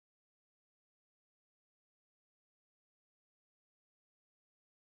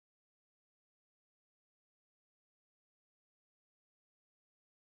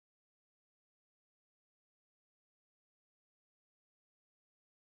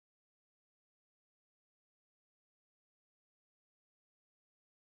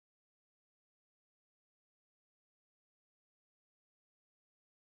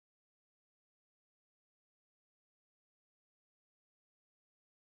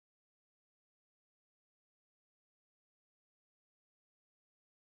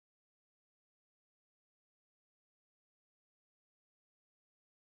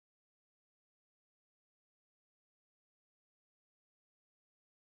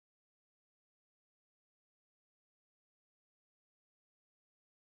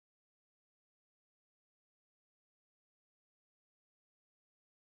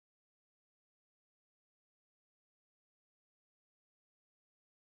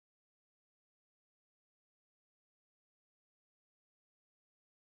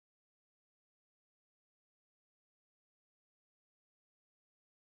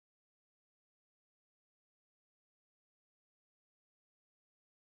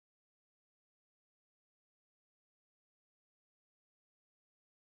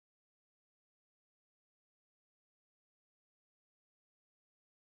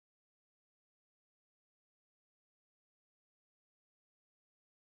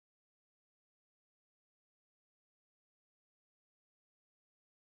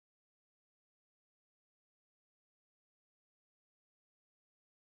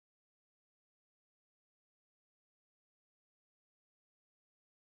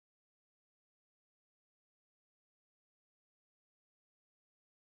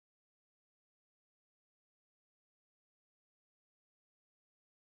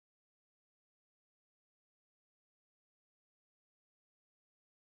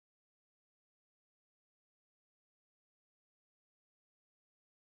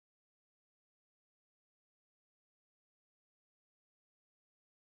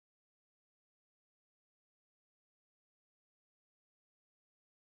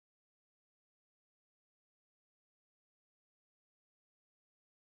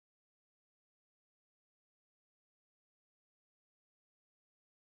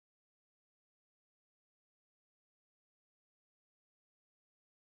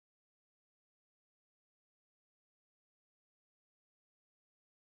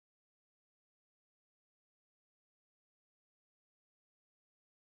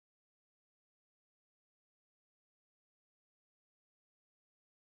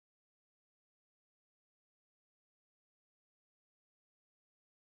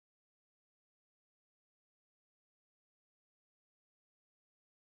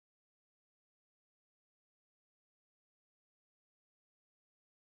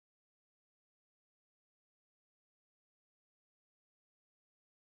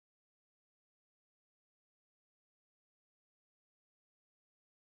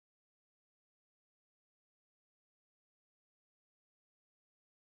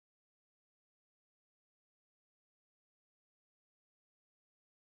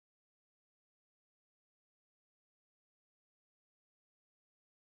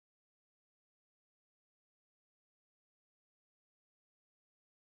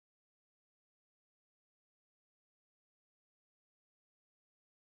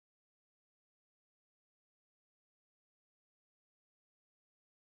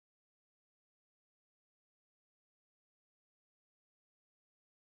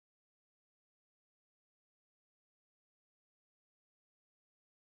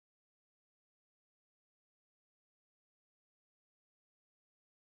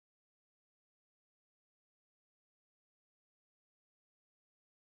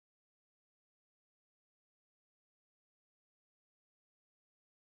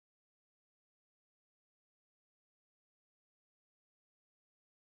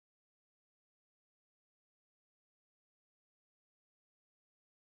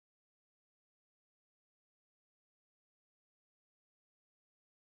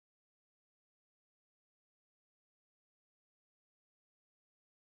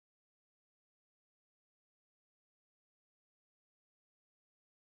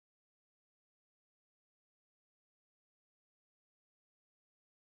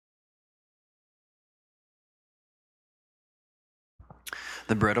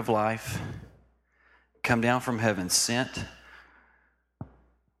 the bread of life, come down from heaven, sent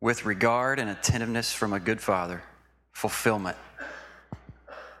with regard and attentiveness from a good Father, fulfillment,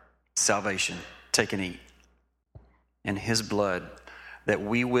 salvation, take and eat, and his blood that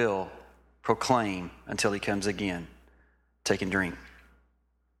we will proclaim until he comes again, take and drink.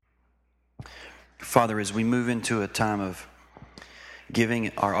 Father, as we move into a time of giving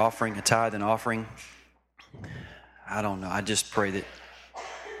our offering, a tithe and offering, I don't know, I just pray that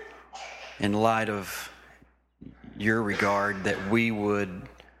in light of your regard that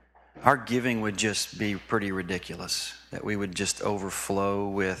our giving would just be pretty ridiculous, that we would just overflow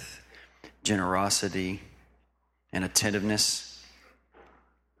with generosity and attentiveness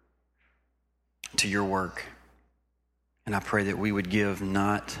to your work. And I pray that we would give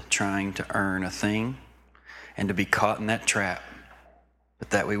not trying to earn a thing and to be caught in that trap,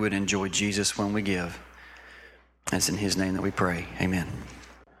 but that we would enjoy Jesus when we give. And it's in his name that we pray. Amen.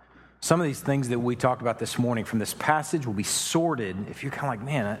 Some of these things that we talked about this morning from this passage will be sorted. If you're kind of like,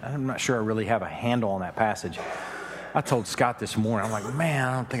 man, I'm not sure I really have a handle on that passage. I told Scott this morning, I'm like, man,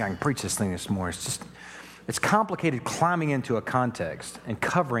 I don't think I can preach this thing this morning. It's complicated climbing into a context and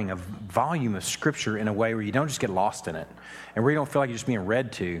covering a volume of Scripture in a way where you don't just get lost in it and where you don't feel like you're just being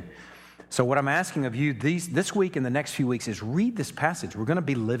read to. So what I'm asking of you this week and the next few weeks is read this passage. We're going to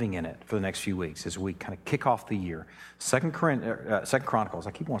be living in it for the next few weeks as we kind of kick off the year. Second Chronicles,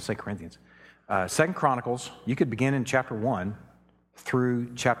 I keep wanting to say Corinthians. Second Chronicles, you could begin in chapter 1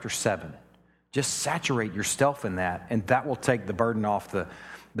 through chapter 7. Just saturate yourself in that, and that will take the burden off the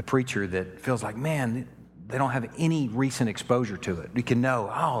preacher that feels like, man, they don't have any recent exposure to it. You can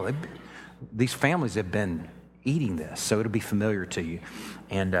know, these families have been eating this, so it'll be familiar to you.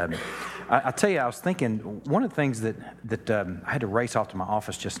 And I tell you, I was thinking, one of the things that I had to race off to my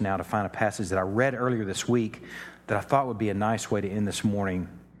office just now to find a passage that I read earlier this week that I thought would be a nice way to end this morning.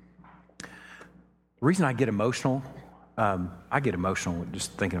 The reason I get emotional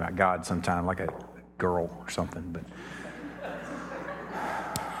just thinking about God sometimes, like a girl or something, but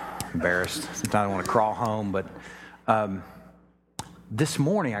embarrassed. Sometimes I want to crawl home, but this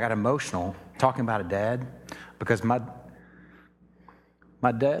morning I got emotional talking about a dad because my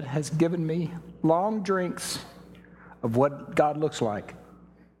dad has given me long drinks of what God looks like.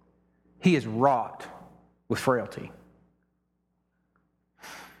 He is wrought with frailty.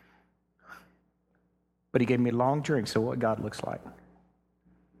 But he gave me long drinks of what God looks like.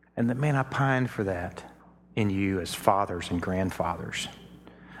 And man, I pine for that in you as fathers and grandfathers.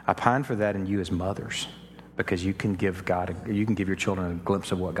 I pine for that in you as mothers, because you can give your children a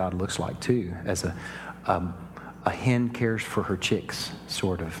glimpse of what God looks like too, as a hen cares for her chicks,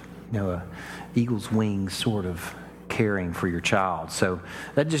 sort of, a eagle's wings sort of caring for your child. So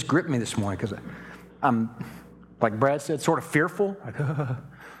that just gripped me this morning because I'm, like Brad said, sort of fearful. Like,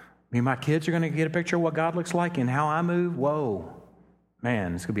 me and my kids are going to get a picture of what God looks like and how I move. Whoa,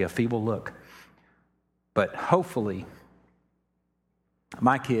 man, it's going to be a feeble look. But hopefully,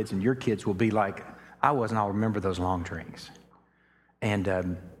 my kids and your kids will be like I was, and I'll remember those long drinks.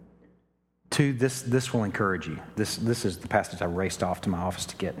 And two, this will encourage you. This is the passage I raced off to my office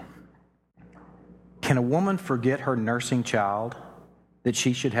to get. Can a woman forget her nursing child, that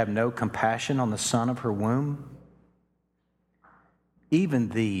she should have no compassion on the son of her womb? Even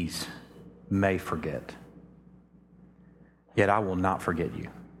these may forget, yet I will not forget you.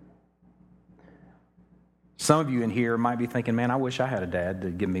 Some of you in here might be thinking, man, I wish I had a dad to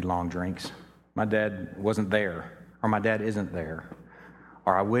give me long drinks. My dad wasn't there, or my dad isn't there,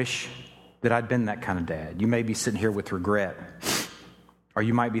 or I wish that I'd been that kind of dad. You may be sitting here with regret, or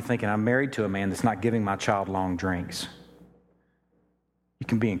you might be thinking, I'm married to a man that's not giving my child long drinks. You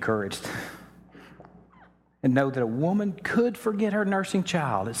can be encouraged and know that a woman could forget her nursing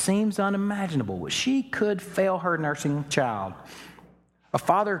child. It seems unimaginable, but she could fail her nursing child. A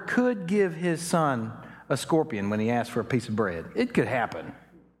father could give his son a scorpion when he asked for a piece of bread. It could happen.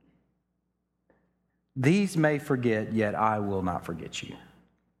 These may forget, yet I will not forget you.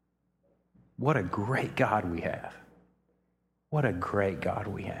 What a great God we have. What a great God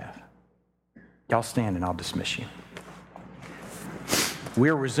we have. Y'all stand and I'll dismiss you.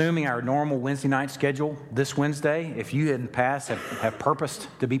 We're resuming our normal Wednesday night schedule this Wednesday. If you in the past have purposed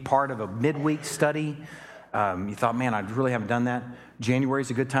to be part of a midweek study, you thought, man, I really haven't done that. January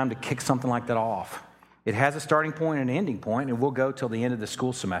is a good time to kick something like that off. It has a starting point and an ending point, and we'll go till the end of the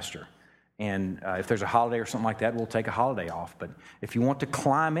school semester. And if there's a holiday or something like that, we'll take a holiday off. But if you want to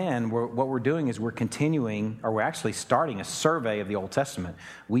climb in, what we're doing is we're actually starting a survey of the Old Testament.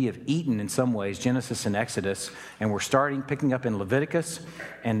 We have eaten, in some ways, Genesis and Exodus, and we're picking up in Leviticus.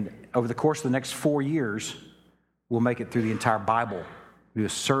 And over the course of the next 4 years, we'll make it through the entire Bible. do a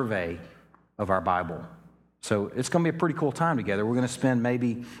survey of our Bible. So it's going to be a pretty cool time together. We're going to spend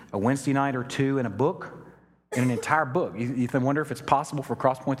maybe a Wednesday night or two in a book, in an entire book. You wonder if it's possible for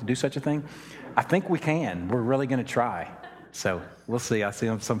Crosspoint to do such a thing? I think we can. We're really going to try. So we'll see. I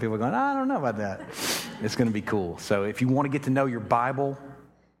see some people going, I don't know about that. It's going to be cool. So if you want to get to know your Bible,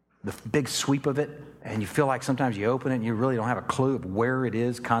 the big sweep of it, and you feel like sometimes you open it and you really don't have a clue of where it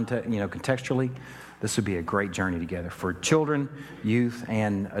is contextually, this would be a great journey together for children, youth,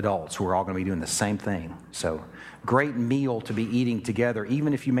 and adults who are all going to be doing the same thing. So great meal to be eating together.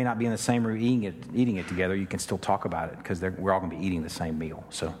 Even if you may not be in the same room eating it together, you can still talk about it because we're all going to be eating the same meal.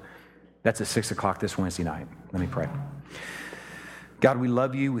 So that's at 6 o'clock this Wednesday night. Let me pray. God, we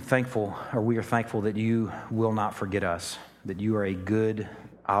love you. We are thankful that you will not forget us, that you are a good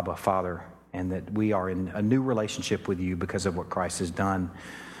Abba Father, and that we are in a new relationship with you because of what Christ has done.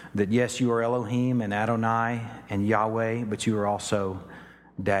 That yes, you are Elohim and Adonai and Yahweh, but you are also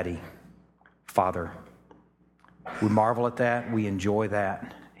Daddy, Father. We marvel at that. We enjoy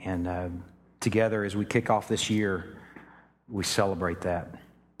that. And together as we kick off this year, we celebrate that.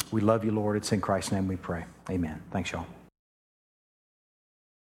 We love you, Lord. It's in Christ's name we pray. Amen. Thanks, y'all.